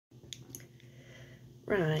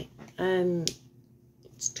Right,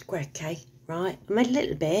 it's okay, right? I'm a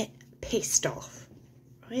little bit pissed off,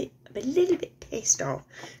 right? I'm a little bit pissed off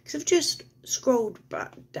because I've just scrolled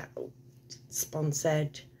back down,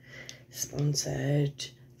 sponsored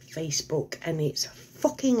Facebook, and it's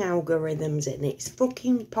fucking algorithms and it's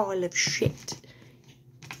fucking pile of shit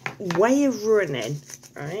way of running,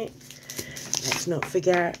 right? Let's not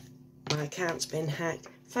forget my account's been hacked.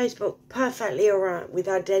 Facebook, perfectly alright with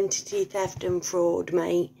identity theft and fraud,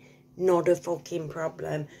 mate. Not a fucking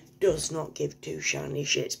problem. Does not give two shiny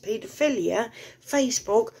shits. Paedophilia,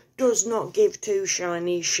 Facebook does not give two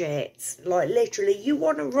shiny shits. Like, literally, you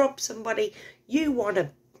want to rob somebody, you want to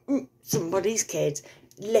somebody's kids.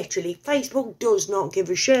 Literally, Facebook does not give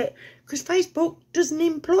a shit because Facebook doesn't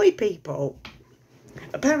employ people.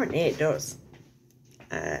 Apparently it does.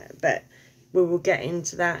 But we will get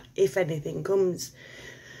into that if anything comes.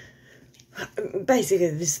 Basically,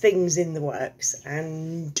 there's things in the works,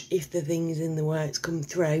 and if the things in the works come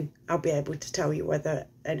through, I'll be able to tell you whether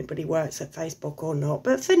anybody works at Facebook or not.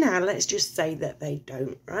 But for now, let's just say that they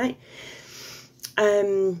don't, right?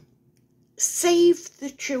 Save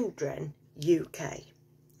the Children UK,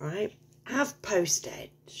 right, have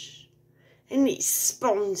posted, and it's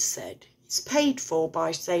sponsored. It's paid for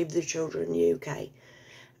by Save the Children UK,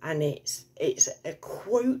 and it's a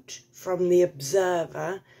quote from the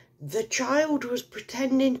Observer. The child was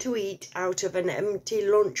pretending to eat out of an empty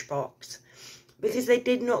lunchbox because they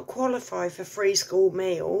did not qualify for free school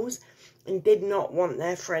meals and did not want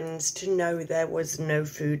their friends to know there was no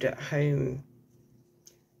food at home.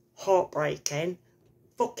 Heartbreaking.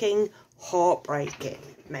 Fucking heartbreaking,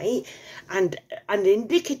 mate. And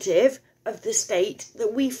indicative of the state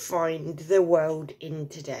that we find the world in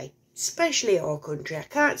today. Especially our country. I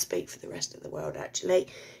can't speak for the rest of the world, actually.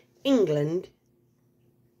 England,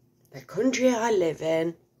 the country I live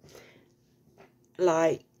in,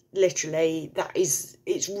 like, literally,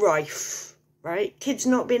 it's rife, right? Kids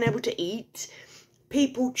not being able to eat,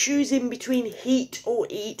 people choosing between heat or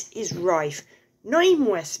eat is rife. Not in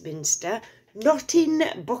Westminster, not in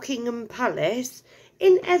Buckingham Palace,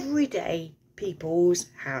 in everyday people's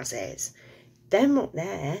houses. Them up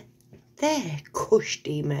there, they're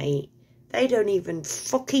cushy, mate. They don't even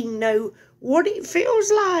fucking know what it feels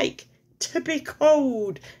like to be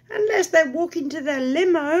cold unless they're walking to their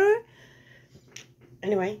limo.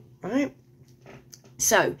 Anyway, right?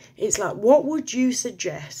 So, it's like, what would you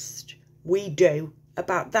suggest we do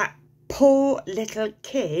about that poor little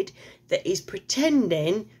kid that is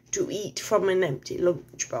pretending to eat from an empty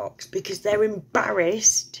lunchbox because they're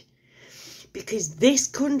embarrassed because this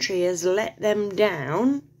country has let them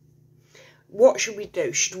down? What should we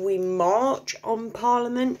do? Should we march on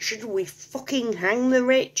Parliament? Should we fucking hang the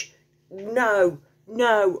rich? No.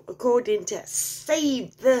 According to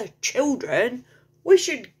Save the Children, we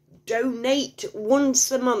should donate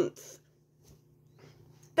once a month.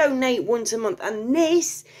 Donate once a month. And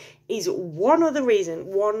this is one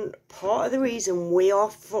part of the reason we are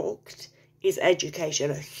fucked is education.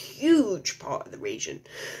 A huge part of the reason.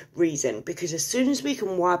 Because as soon as we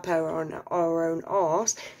can wipe our own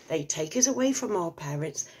arse, they take us away from our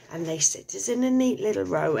parents and they sit us in a neat little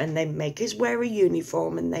row and they make us wear a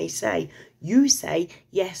uniform and they say, you say,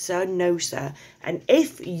 yes sir, no sir. And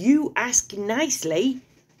if you ask nicely,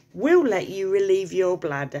 we'll let you relieve your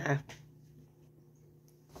bladder.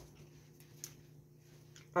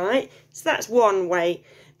 Right? So that's one way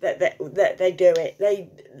that they do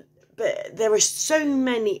it. But there are so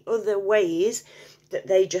many other ways that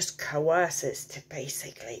they just coerce us to,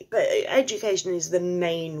 basically. But education is the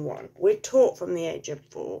main one. We're taught from the age of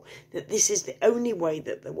 4 that this is the only way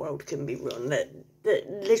that the world can be run. That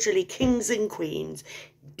literally kings and queens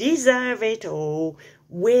deserve it all.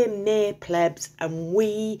 We're mere plebs, and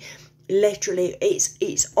we literally,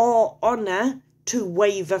 it's our honour to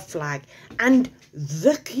wave a flag. And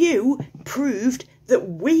the Q proved that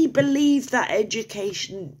we believe that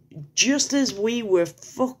education just as we were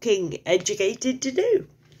fucking educated to do.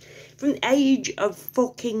 From the age of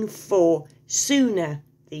fucking 4, sooner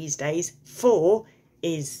these days. 4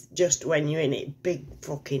 is just when you're in it big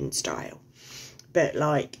fucking style. But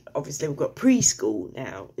like, obviously we've got preschool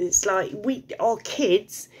now. It's like our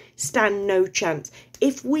kids stand no chance.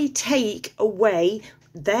 If we take away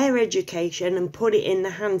their education and put it in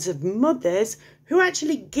the hands of mothers who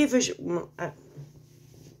actually give a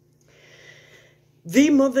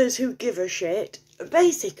the mothers who give a shit,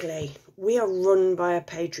 basically, we are run by a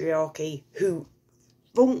patriarchy who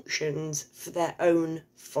functions for their own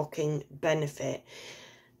fucking benefit.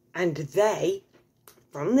 And they,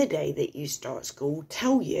 from the day that you start school,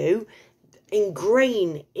 tell you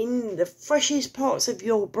ingrain in the freshest parts of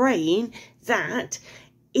your brain that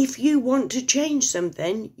if you want to change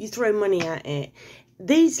something, you throw money at it.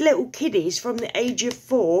 These little kiddies from the age of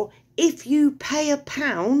 4, if you pay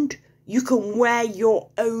 £1, you can wear your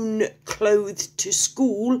own clothes to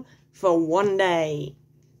school for 1 day.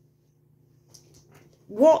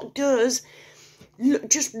 What does,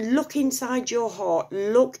 just look inside your heart,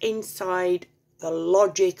 look inside the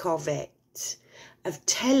logic of it, of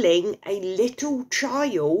telling a little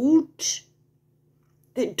child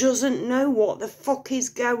that doesn't know what the fuck is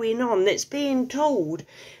going on, that's being told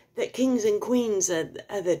that kings and queens are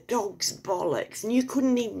the dog's bollocks, and you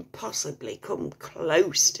couldn't even possibly come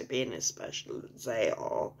close to being as special as they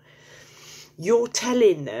are. You're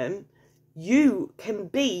telling them you can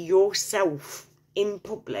be yourself in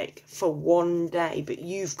public for 1 day, but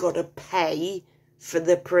you've got to pay for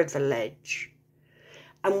the privilege.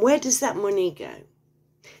 And where does that money go?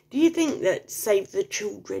 Do you think that Save the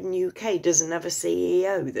Children UK doesn't have a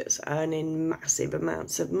CEO that's earning massive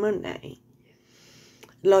amounts of money?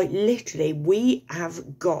 Like, literally, we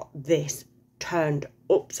have got this turned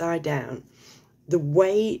upside down. The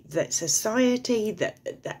way that society,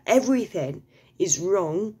 that everything is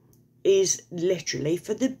wrong, is literally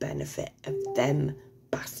for the benefit of them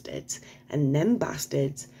bastards. And them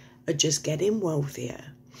bastards are just getting wealthier.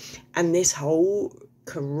 And this whole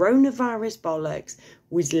coronavirus bollocks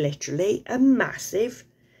was literally a massive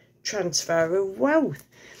transfer of wealth.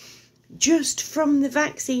 Just from the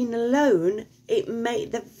vaccine alone,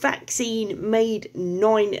 the vaccine made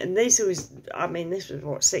 9, and this was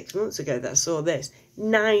what, 6 months ago that I saw this,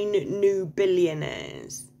 9 new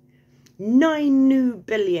billionaires. 9 new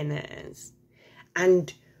billionaires.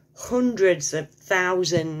 And hundreds of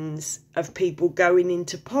thousands of people going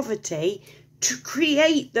into poverty. To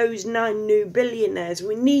create those 9 new billionaires,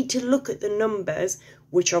 we need to look at the numbers,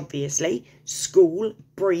 which obviously school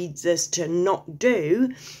breeds us to not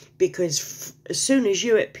do, because as soon as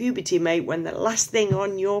you're at puberty, mate, when the last thing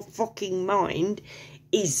on your fucking mind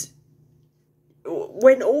is,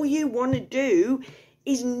 when all you want to do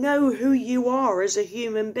is know who you are as a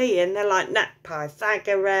human being, they're like, nah,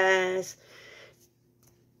 Pythagoras,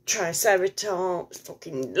 Triceratops,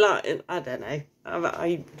 fucking, like, I don't know.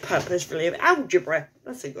 I purposefully have algebra.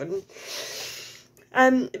 That's a good one.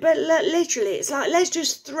 But literally, it's like, let's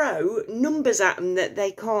just throw numbers at them that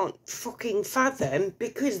they can't fucking fathom,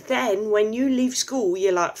 because then when you leave school,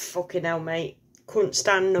 you're like, fucking hell, mate, couldn't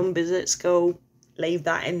stand numbers at school. Leave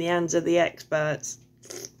that in the hands of the experts.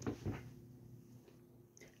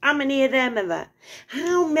 How many of them are there?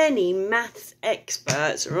 How many maths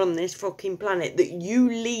experts are on this fucking planet that you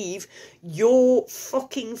leave your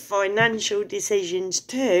fucking financial decisions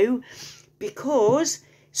to because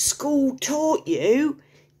school taught you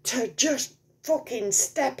to just fucking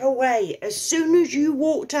step away? As soon as you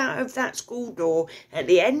walked out of that school door at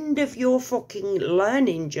the end of your fucking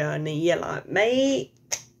learning journey, you're like, mate,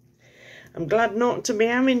 I'm glad not to be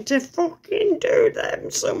having to fucking do them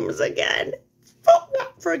sums again. Fuck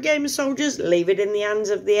that for a game of soldiers. Leave it in the hands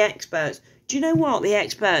of the experts. Do you know what? The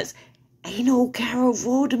experts ain't all Carol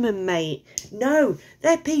Vorderman, mate. No,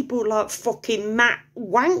 they're people like fucking Matt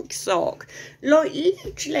Wanksock. Like,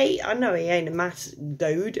 literally, I know he ain't a maths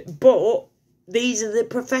dude, but these are the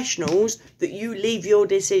professionals that you leave your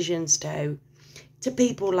decisions to. To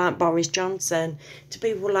people like Boris Johnson, to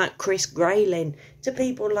people like Chris Grayling, to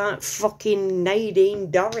people like fucking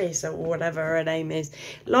Nadine Dorries or whatever her name is.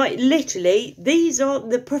 Like, literally, these are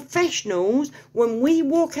the professionals. When we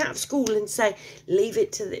walk out of school and say, leave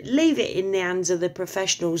it in the hands of the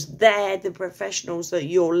professionals, they're the professionals that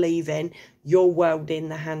you're leaving your world in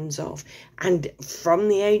the hands of. And from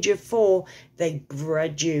the age of 4, they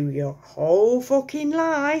bred you your whole fucking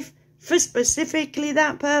life for specifically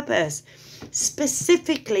that purpose.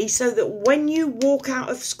 Specifically so that when you walk out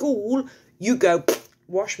of school, you go,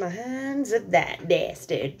 wash my hands of that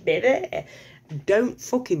bastard. Don't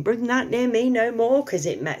fucking bring that near me no more, because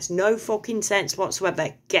it makes no fucking sense whatsoever.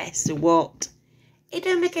 Guess what? It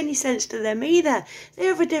don't make any sense to them either. They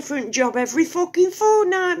have a different job every fucking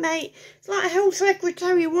fortnight, mate. It's like health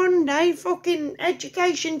secretary one day, fucking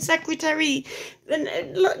education secretary. And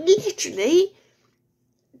literally,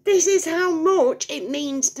 this is how much it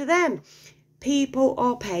means to them. People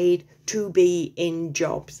are paid to be in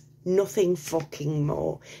jobs. Nothing fucking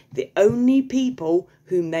more. The only people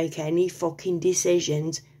who make any fucking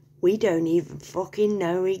decisions, we don't even fucking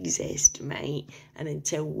know exist, mate. And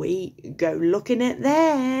until we go looking at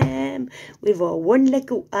them with our one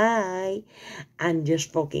little eye and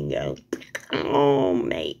just fucking go, oh,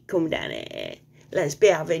 mate, come down here. Let's be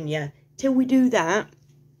having you. Till we do that,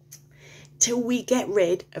 till we get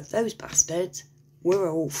rid of those bastards,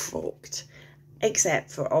 we're all fucked.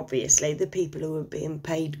 Except for, obviously, the people who are being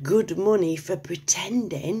paid good money for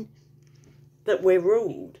pretending that we're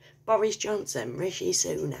ruled. Boris Johnson, Rishi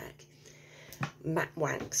Sunak, Matt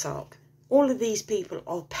Wanksock. All of these people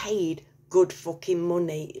are paid good fucking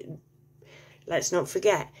money. Let's not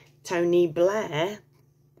forget, Tony Blair.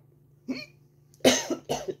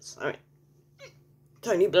 Sorry.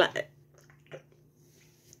 Tony Blair.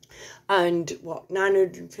 And what,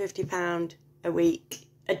 £950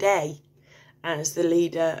 a day as the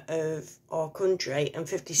leader of our country, and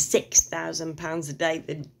 £56,000 a day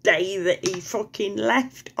the day that he fucking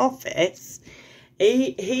left office.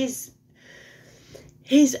 His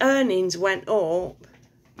earnings went up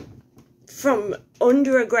from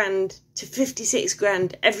under £1,000 to 56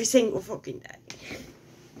 grand every single fucking day.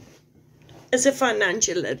 As a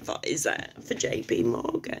financial advisor for JP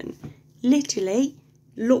Morgan, literally,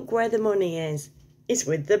 look where the money is. It's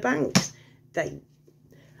with the banks. I'm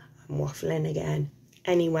waffling again.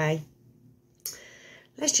 Anyway,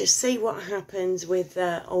 let's just see what happens with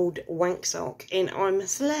old Wanksock in I'm a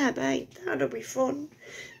Celeb. That'll be fun.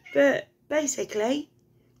 But basically,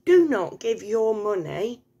 do not give your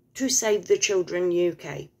money to Save the Children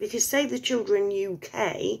UK, because Save the Children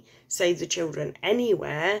UK, Save the Children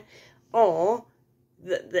Anywhere, or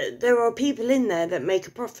there are people in there that make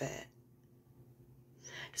a profit.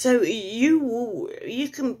 So you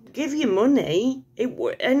can give your money,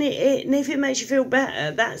 and if it makes you feel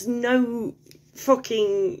better, that's no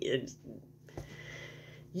fucking.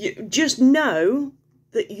 You just know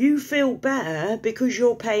that you feel better because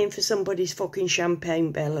you're paying for somebody's fucking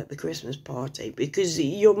champagne bill at the Christmas party, because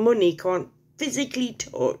your money can't physically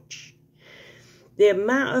touch the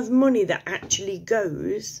amount of money that actually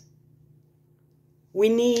goes. We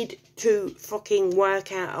need to fucking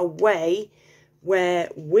work out a way where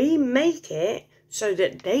we make it so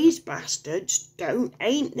that these bastards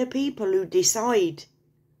ain't the people who decide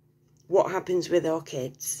what happens with our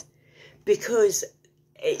kids. Because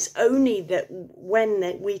it's only that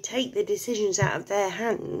when we take the decisions out of their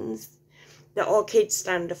hands that our kids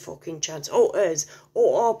stand a fucking chance, or us,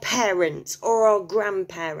 or our parents, or our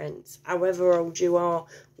grandparents, however old you are,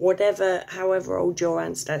 however old your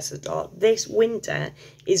ancestors are. This winter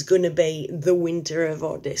is going to be the winter of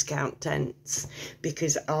our discount tents,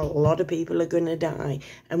 because a lot of people are going to die,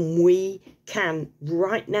 and we can,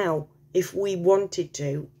 right now, if we wanted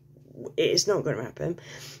to, it's not going to happen,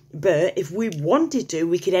 but if we wanted to,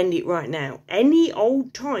 we could end it right now. Any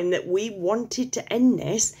old time that we wanted to end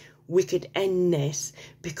this, we could end this,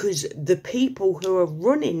 because the people who are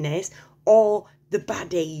running this are the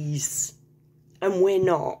baddies, and we're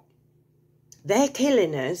not. They're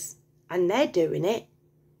killing us, and they're doing it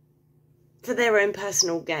for their own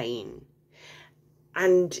personal gain.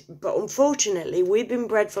 But unfortunately, we've been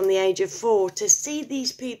bred from the age of 4 to see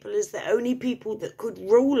these people as the only people that could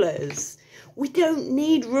rule us. We don't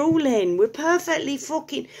need ruling. We're perfectly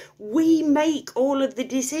fucking... We make all of the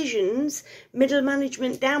decisions, middle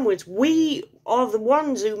management downwards. We are the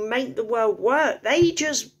ones who make the world work. They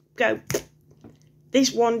just go,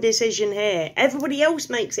 this one decision here. Everybody else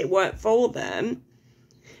makes it work for them.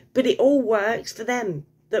 But it all works for them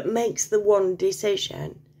that makes the one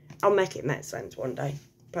decision. I'll make it make sense one day.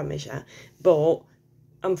 Promise you. But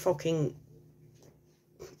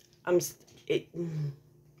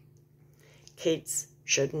kids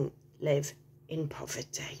shouldn't live in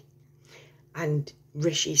poverty. And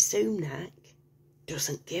Rishi Sunak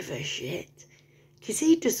doesn't give a shit, because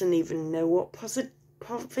he doesn't even know what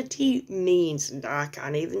poverty means, and I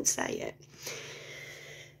can't even say it.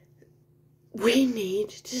 We need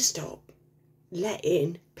to stop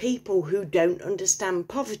letting people who don't understand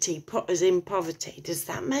poverty put us in poverty. Does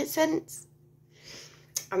that make sense?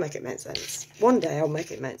 I'll make it make sense. One day I'll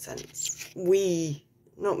make it make sense. We,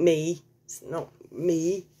 not me, it's not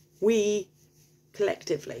me, we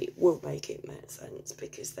collectively will make it make sense,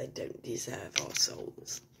 because they don't deserve our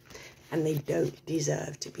souls, and they don't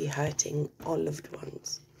deserve to be hurting our loved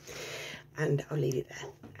ones. And I'll leave it there,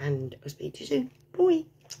 and I'll speak to you soon. Bye.